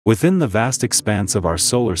Within the vast expanse of our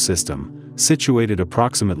solar system, situated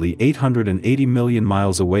approximately 880 million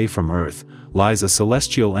miles away from Earth, lies a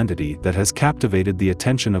celestial entity that has captivated the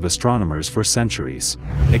attention of astronomers for centuries.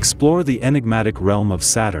 Explore the enigmatic realm of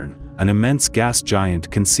Saturn, an immense gas giant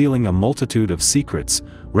concealing a multitude of secrets,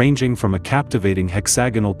 ranging from a captivating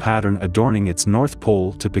hexagonal pattern adorning its north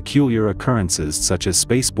pole to peculiar occurrences such as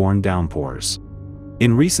spaceborne downpours.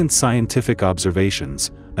 In recent scientific observations,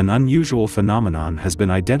 an unusual phenomenon has been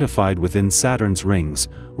identified within Saturn's rings,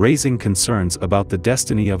 raising concerns about the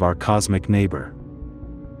destiny of our cosmic neighbor.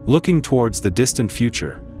 Looking towards the distant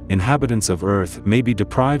future, inhabitants of Earth may be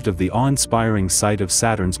deprived of the awe-inspiring sight of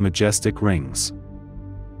Saturn's majestic rings.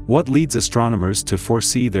 What leads astronomers to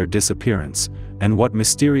foresee their disappearance, and what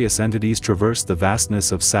mysterious entities traverse the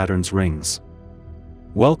vastness of Saturn's rings?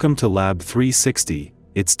 Welcome to Lab 360,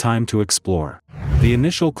 it's time to explore. The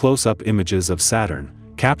initial close-up images of Saturn,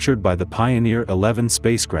 captured by the Pioneer 11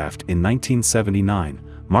 spacecraft in 1979,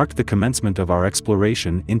 marked the commencement of our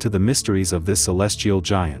exploration into the mysteries of this celestial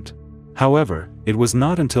giant. However, it was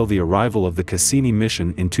not until the arrival of the Cassini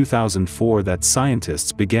mission in 2004 that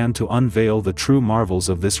scientists began to unveil the true marvels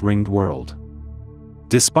of this ringed world.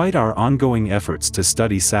 Despite our ongoing efforts to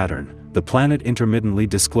study Saturn, the planet intermittently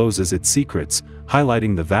discloses its secrets,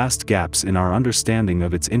 highlighting the vast gaps in our understanding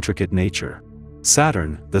of its intricate nature.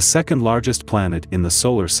 Saturn, the second largest planet in the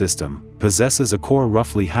solar system, possesses a core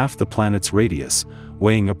roughly half the planet's radius,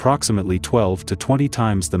 weighing approximately 12 to 20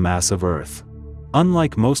 times the mass of Earth.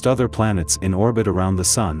 Unlike most other planets in orbit around the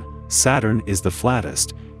Sun, Saturn is the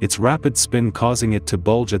flattest, its rapid spin causing it to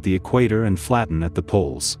bulge at the equator and flatten at the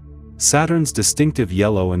poles. Saturn's distinctive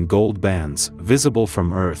yellow and gold bands, visible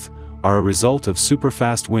from Earth, are a result of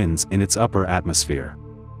superfast winds in its upper atmosphere.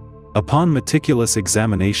 Upon meticulous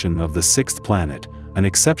examination of the sixth planet, an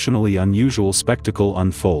exceptionally unusual spectacle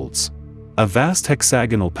unfolds. A vast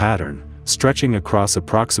hexagonal pattern, stretching across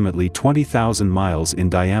approximately 20,000 miles in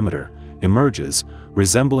diameter, emerges,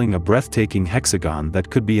 resembling a breathtaking hexagon that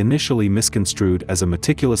could be initially misconstrued as a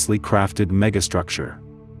meticulously crafted megastructure.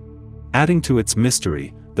 Adding to its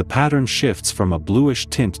mystery, the pattern shifts from a bluish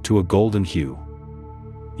tint to a golden hue.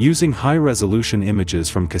 Using high-resolution images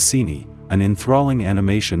from Cassini, an enthralling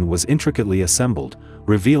animation was intricately assembled,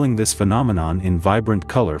 revealing this phenomenon in vibrant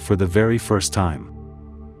color for the very first time.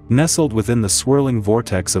 Nestled within the swirling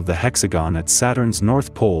vortex of the hexagon at Saturn's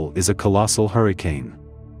north pole is a colossal hurricane.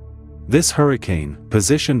 This hurricane,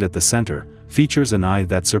 positioned at the center, features an eye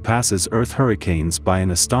that surpasses Earth hurricanes by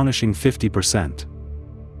an astonishing 50%.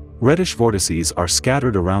 Reddish vortices are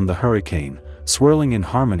scattered around the hurricane, swirling in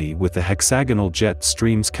harmony with the hexagonal jet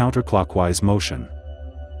stream's counterclockwise motion.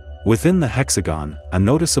 Within the hexagon, a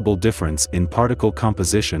noticeable difference in particle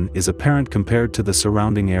composition is apparent compared to the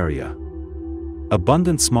surrounding area.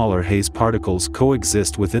 Abundant smaller haze particles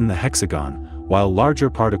coexist within the hexagon, while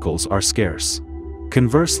larger particles are scarce.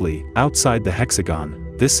 Conversely, outside the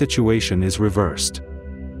hexagon, this situation is reversed.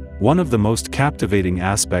 One of the most captivating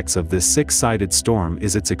aspects of this six-sided storm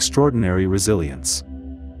is its extraordinary resilience.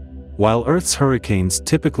 While Earth's hurricanes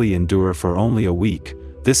typically endure for only a week,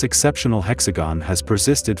 this exceptional hexagon has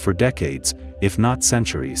persisted for decades, if not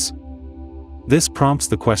centuries. This prompts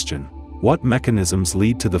the question, what mechanisms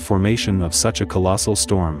lead to the formation of such a colossal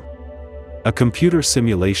storm? A computer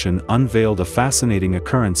simulation unveiled a fascinating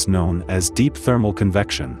occurrence known as deep thermal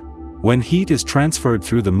convection. When heat is transferred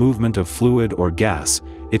through the movement of fluid or gas,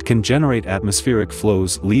 it can generate atmospheric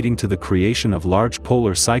flows leading to the creation of large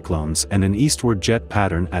polar cyclones and an eastward jet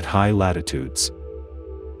pattern at high latitudes.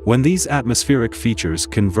 When these atmospheric features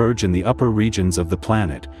converge in the upper regions of the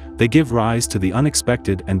planet, they give rise to the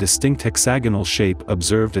unexpected and distinct hexagonal shape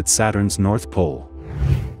observed at Saturn's north pole.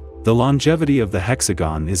 The longevity of the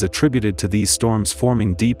hexagon is attributed to these storms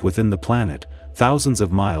forming deep within the planet, thousands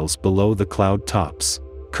of miles below the cloud tops.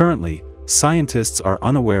 Currently, scientists are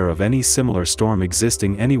unaware of any similar storm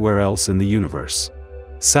existing anywhere else in the universe.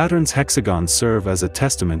 Saturn's hexagons serve as a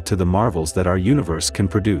testament to the marvels that our universe can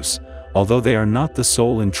produce, although they are not the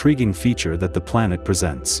sole intriguing feature that the planet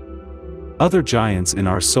presents. Other giants in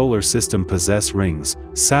our solar system possess rings.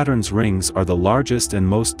 Saturn's rings are the largest and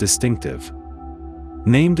most distinctive.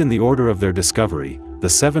 Named in the order of their discovery, the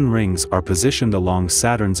 7 rings are positioned along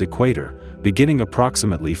Saturn's equator, beginning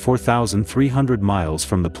approximately 4,300 miles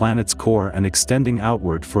from the planet's core and extending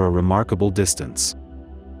outward for a remarkable distance.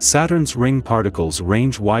 Saturn's ring particles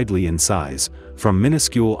range widely in size, from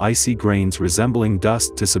minuscule icy grains resembling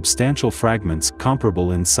dust to substantial fragments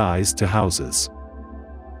comparable in size to houses.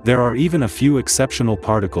 There are even a few exceptional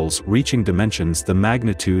particles reaching dimensions the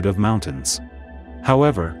magnitude of mountains.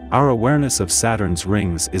 However, our awareness of Saturn's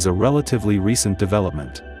rings is a relatively recent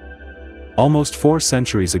development. Almost 4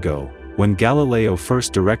 centuries ago, when Galileo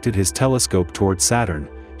first directed his telescope toward Saturn,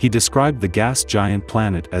 he described the gas giant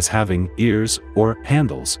planet as having ears, or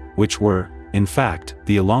handles, which were, in fact,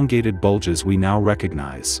 the elongated bulges we now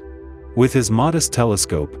recognize. With his modest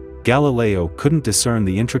telescope, Galileo couldn't discern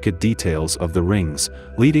the intricate details of the rings,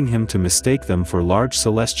 leading him to mistake them for large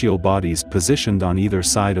celestial bodies positioned on either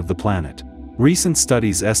side of the planet. Recent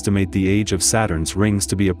studies estimate the age of Saturn's rings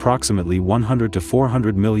to be approximately 100 to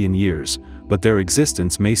 400 million years, but their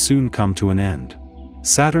existence may soon come to an end.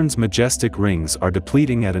 Saturn's majestic rings are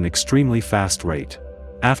depleting at an extremely fast rate.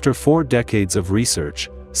 After 4 decades of research,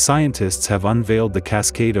 scientists have unveiled the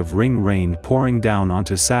cascade of ring rain pouring down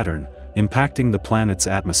onto Saturn, impacting the planet's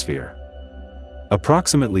atmosphere.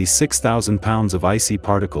 Approximately 6,000 pounds of icy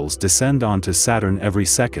particles descend onto Saturn every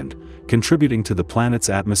second, contributing to the planet's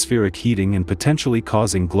atmospheric heating and potentially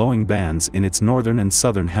causing glowing bands in its northern and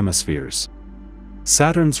southern hemispheres.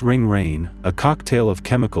 Saturn's ring rain, a cocktail of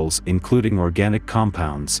chemicals including organic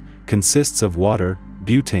compounds, consists of water,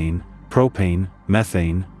 butane, propane,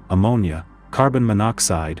 methane, ammonia, carbon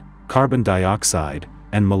monoxide, carbon dioxide,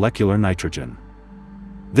 and molecular nitrogen.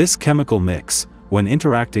 This chemical mix, when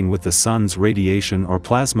interacting with the sun's radiation or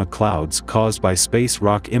plasma clouds caused by space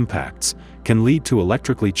rock impacts, can lead to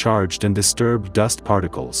electrically charged and disturbed dust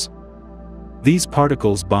particles. These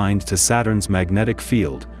particles bind to Saturn's magnetic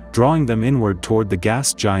field, drawing them inward toward the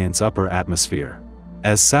gas giant's upper atmosphere.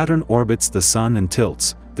 As Saturn orbits the Sun and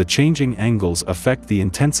tilts, the changing angles affect the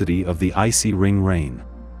intensity of the icy ring rain.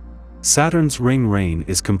 Saturn's ring rain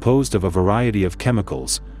is composed of a variety of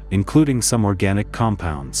chemicals, including some organic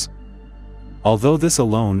compounds. Although this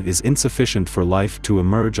alone is insufficient for life to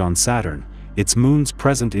emerge on Saturn, its moons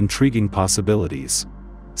present intriguing possibilities.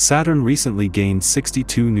 Saturn recently gained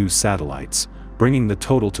 62 new satellites, bringing the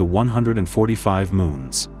total to 145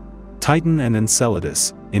 moons. Titan and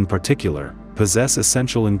Enceladus, in particular, possess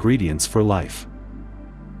essential ingredients for life.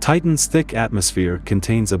 Titan's thick atmosphere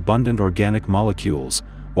contains abundant organic molecules,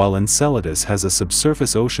 while Enceladus has a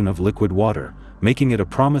subsurface ocean of liquid water, making it a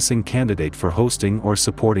promising candidate for hosting or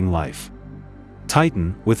supporting life.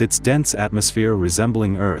 Titan, with its dense atmosphere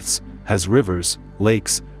resembling Earth's, has rivers,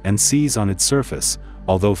 lakes, and seas on its surface,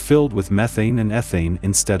 although filled with methane and ethane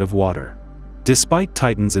instead of water. Despite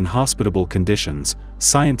Titan's inhospitable conditions,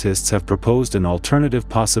 scientists have proposed an alternative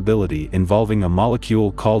possibility involving a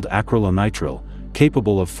molecule called acrylonitrile,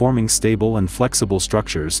 capable of forming stable and flexible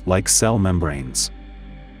structures like cell membranes.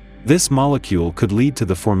 This molecule could lead to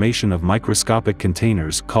the formation of microscopic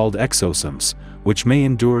containers called exosomes, which may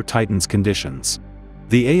endure Titan's conditions.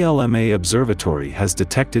 The ALMA Observatory has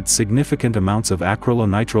detected significant amounts of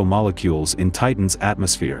acrylonitrile molecules in Titan's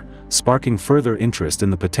atmosphere, sparking further interest in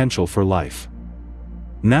the potential for life.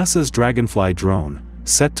 NASA's Dragonfly drone,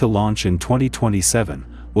 set to launch in 2027,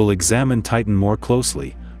 will examine Titan more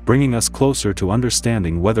closely, bringing us closer to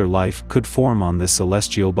understanding whether life could form on this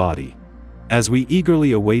celestial body. As we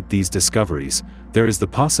eagerly await these discoveries, there is the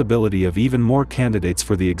possibility of even more candidates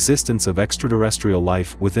for the existence of extraterrestrial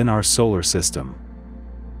life within our solar system.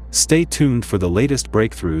 Stay tuned for the latest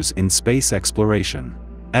breakthroughs in space exploration.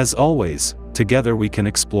 As always, together we can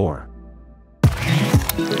explore.